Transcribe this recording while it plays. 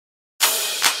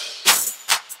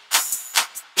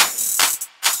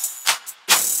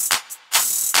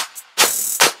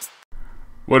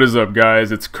What is up,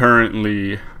 guys? It's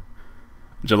currently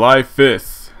July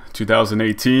 5th,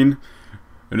 2018,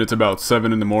 and it's about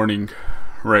 7 in the morning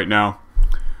right now.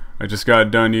 I just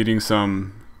got done eating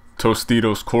some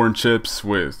Tostitos corn chips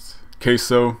with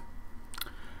queso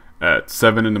at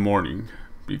 7 in the morning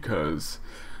because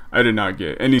I did not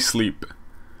get any sleep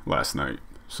last night.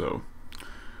 So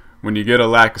when you get a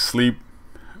lack of sleep,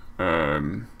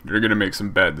 you're gonna make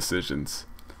some bad decisions.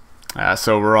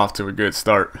 So we're off to a good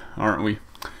start, aren't we?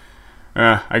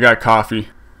 I got coffee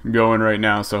going right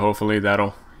now, so hopefully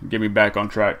that'll get me back on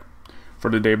track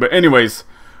for the day. But anyways,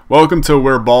 welcome to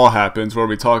Where Ball Happens, where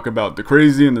we talk about the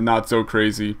crazy and the not so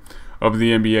crazy of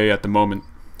the NBA at the moment.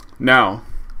 Now,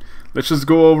 let's just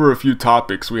go over a few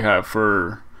topics we have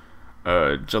for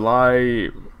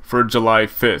July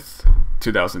 5th,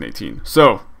 2018.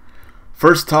 So,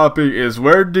 first topic is,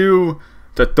 where do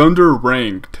the Thunder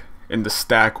ranked in the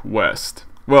stack West?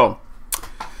 Well,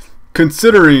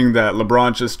 considering that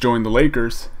LeBron just joined the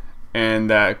Lakers and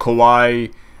that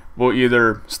Kawhi will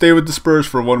either stay with the Spurs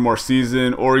for one more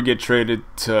season or get traded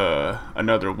to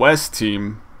another West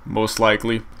team, most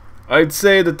likely, I'd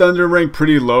say the Thunder rank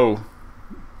pretty low.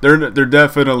 They're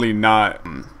definitely not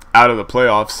out of the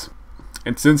playoffs.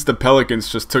 And since the Pelicans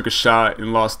just took a shot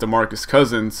and lost DeMarcus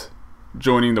Cousins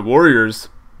joining the Warriors,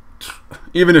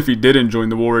 even if he didn't join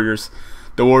the Warriors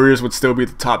would still be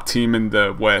the top team in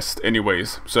the West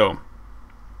anyways. So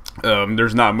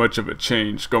there's not much of a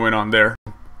change going on there.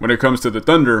 When it comes to the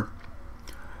Thunder,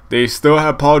 they still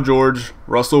have Paul George,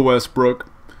 Russell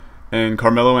Westbrook, and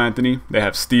Carmelo Anthony. They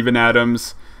have Steven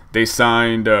Adams. They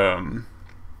signed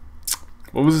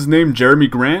what was his name? Jeremy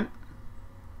Grant?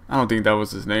 I don't think that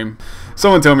was his name.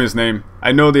 Someone tell me his name.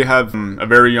 I know they have a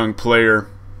very young player.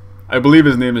 I believe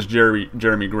his name is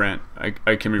Jeremy Grant.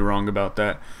 I can be wrong about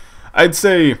that. I'd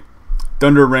say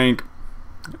Thunder rank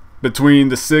between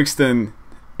the 6th and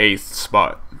 8th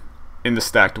spot in the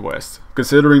stacked West.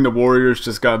 Considering the Warriors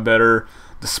just got better,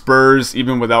 the Spurs,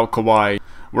 even without Kawhi,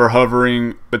 were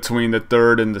hovering between the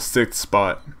 3rd and the 6th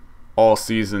spot all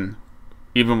season,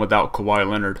 even without Kawhi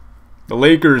Leonard. The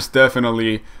Lakers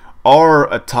definitely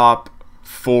are a top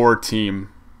 4 team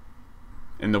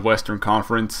in the Western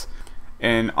Conference,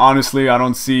 and honestly, I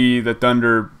don't see the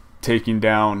Thunder taking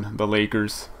down the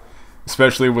Lakers,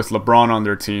 especially with LeBron on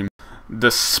their team.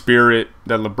 The spirit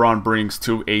that LeBron brings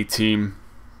to a team.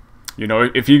 You know,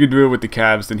 if he could do it with the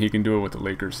Cavs, then he can do it with the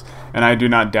Lakers. And I do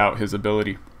not doubt his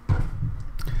ability.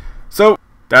 So,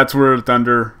 that's where the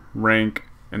Thunder rank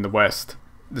in the West.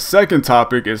 The second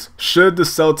topic is, should the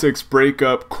Celtics break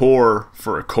up core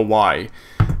for Kawhi?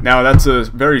 Now, that's a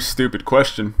very stupid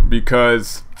question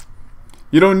because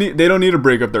they don't need to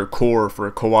break up their core for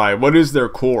Kawhi. What is their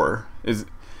core?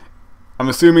 I'm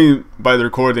assuming by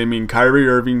their core they mean Kyrie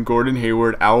Irving, Gordon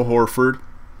Hayward, Al Horford,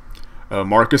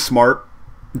 Marcus Smart,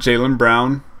 Jaylen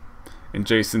Brown, and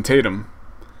Jason Tatum.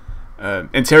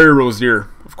 And Terry Rozier,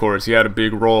 of course. He had a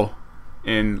big role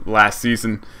in last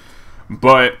season.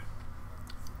 But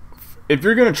if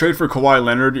you're going to trade for Kawhi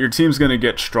Leonard, your team's going to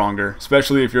get stronger,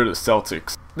 especially if you're the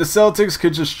Celtics. The Celtics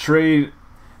could just trade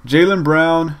Jaylen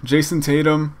Brown, Jason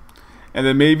Tatum, and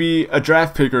then maybe a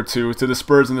draft pick or two to the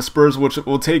Spurs, and the Spurs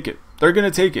will take it. They're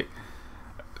gonna take it.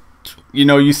 You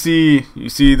know, you see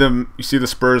the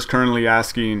Spurs currently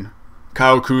asking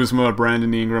Kyle Kuzma,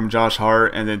 Brandon Ingram, Josh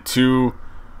Hart, and then 2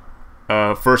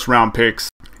 first-round picks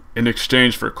in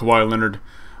exchange for Kawhi Leonard,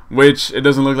 which it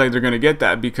doesn't look like they're gonna get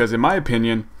that because, in my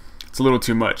opinion, it's a little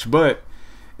too much. But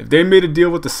if they made a deal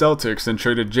with the Celtics and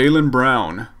traded Jaylen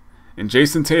Brown and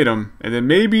Jason Tatum, and then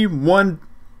maybe one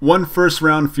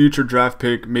first-round future draft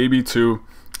pick, maybe 2,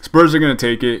 Spurs are going to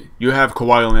take it. You have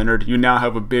Kawhi Leonard. You now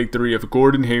have a big 3 of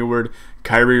Gordon Hayward,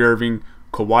 Kyrie Irving,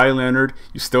 Kawhi Leonard.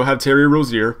 You still have Terry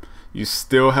Rozier. You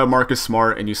still have Marcus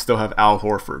Smart, and you still have Al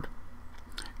Horford.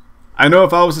 I know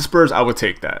if I was the Spurs, I would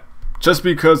take that, just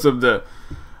because of the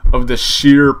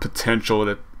sheer potential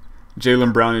that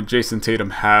Jaylen Brown and Jason Tatum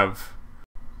have.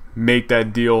 Make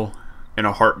that deal in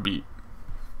a heartbeat.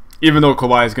 Even though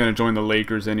Kawhi is going to join the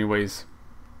Lakers anyways.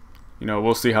 You know,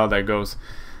 we'll see how that goes.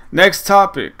 Next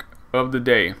topic of the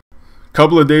day. A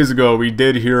couple of days ago, we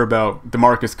did hear about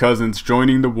DeMarcus Cousins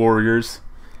joining the Warriors.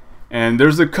 And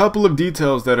there's a couple of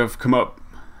details that have come up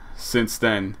since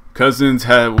then. Cousins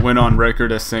went on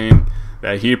record as saying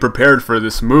that he prepared for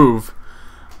this move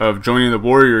of joining the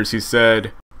Warriors. He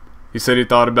said he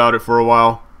thought about it for a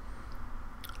while.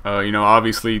 You know,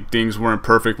 obviously things weren't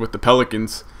perfect with the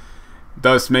Pelicans,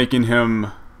 thus making him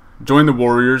join the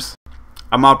Warriors.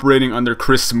 I'm operating under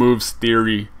Chris Smooth's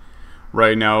theory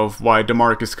right now of why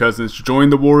DeMarcus Cousins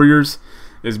joined the Warriors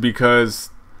is because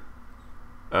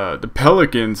the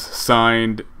Pelicans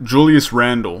signed Julius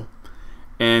Randle,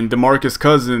 and DeMarcus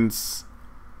Cousins,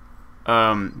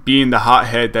 being the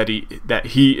hothead that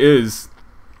he is,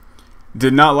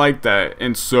 did not like that,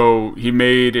 and so he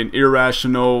made an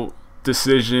irrational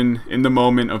decision in the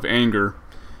moment of anger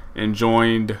and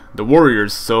joined the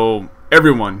Warriors so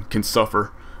everyone can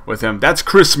suffer with him. That's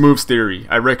Chris Smoothes' theory.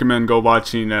 I recommend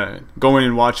going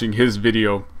and watching his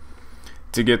video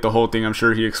to get the whole thing. I'm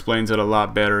sure he explains it a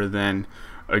lot better than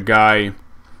a guy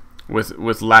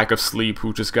with lack of sleep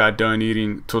who just got done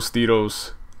eating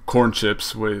Tostitos corn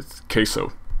chips with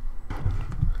queso.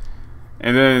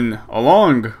 And then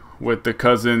along with the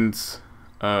Cousins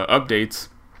updates,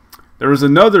 there was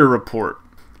another report.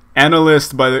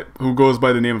 Analyst who goes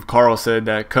by the name of Carl said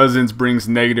that Cousins brings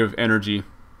negative energy,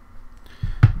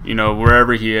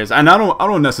 wherever he is. And I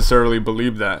don't necessarily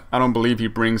believe that. I don't believe he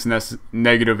brings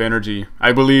negative energy.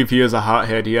 I believe he is a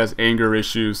hothead. He has anger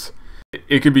issues.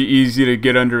 It could be easy to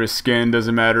get under his skin.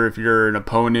 Doesn't matter if you're an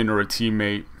opponent or a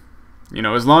teammate.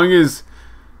 As long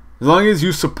as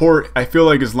you support, I feel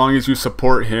like as long as you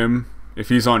support him, if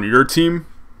he's on your team,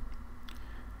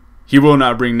 he will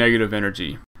not bring negative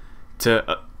energy.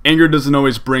 Anger doesn't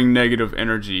always bring negative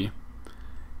energy.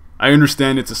 I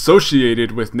understand it's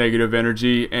associated with negative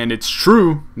energy, and it's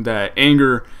true that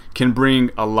anger can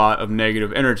bring a lot of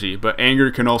negative energy, but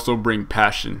anger can also bring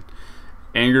passion.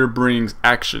 Anger brings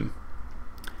action.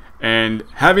 And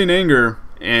having anger,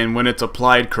 and when it's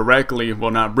applied correctly,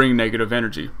 will not bring negative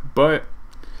energy. But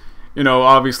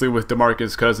obviously with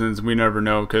DeMarcus Cousins, we never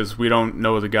know because we don't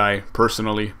know the guy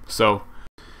personally. So,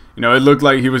 it looked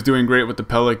like he was doing great with the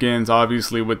Pelicans.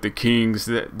 Obviously with the Kings,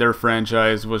 their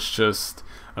franchise was just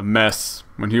a mess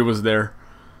when he was there.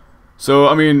 So,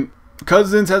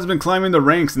 Cousins has been climbing the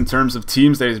ranks in terms of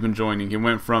teams that he's been joining. He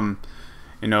went from,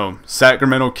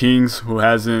 Sacramento Kings, who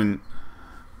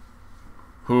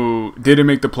didn't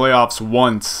make the playoffs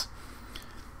once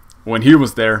when he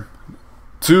was there,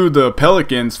 to the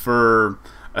Pelicans for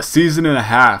a season and a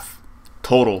half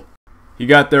total. He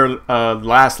got there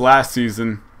last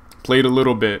season, played a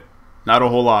little bit, not a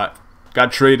whole lot,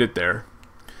 got traded there.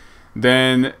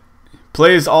 Then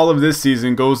plays all of this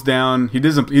season, goes down. He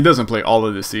doesn't play all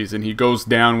of this season. He goes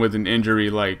down with an injury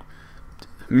like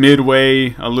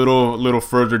midway, a little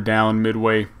further down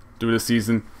midway through the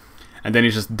season, and then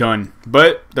he's just done.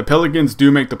 But the Pelicans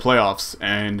do make the playoffs,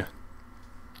 and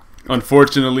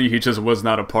unfortunately, he just was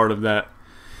not a part of that.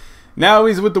 Now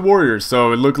he's with the Warriors,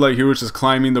 so it looked like he was just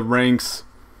climbing the ranks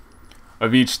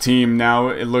of each team. Now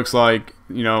it looks like,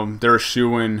 they're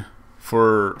shooing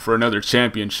for another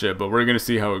championship, but we're going to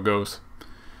see how it goes.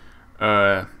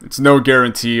 It's no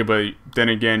guarantee, but then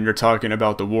again, you're talking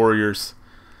about the Warriors.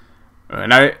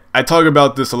 And I talk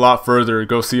about this a lot further.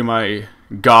 Go see my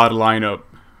God lineup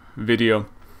video.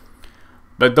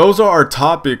 But those are our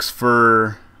topics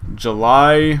for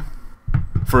July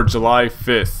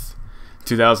 5th,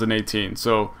 2018.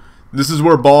 So this is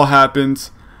where ball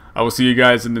happens. I will see you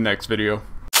guys in the next video.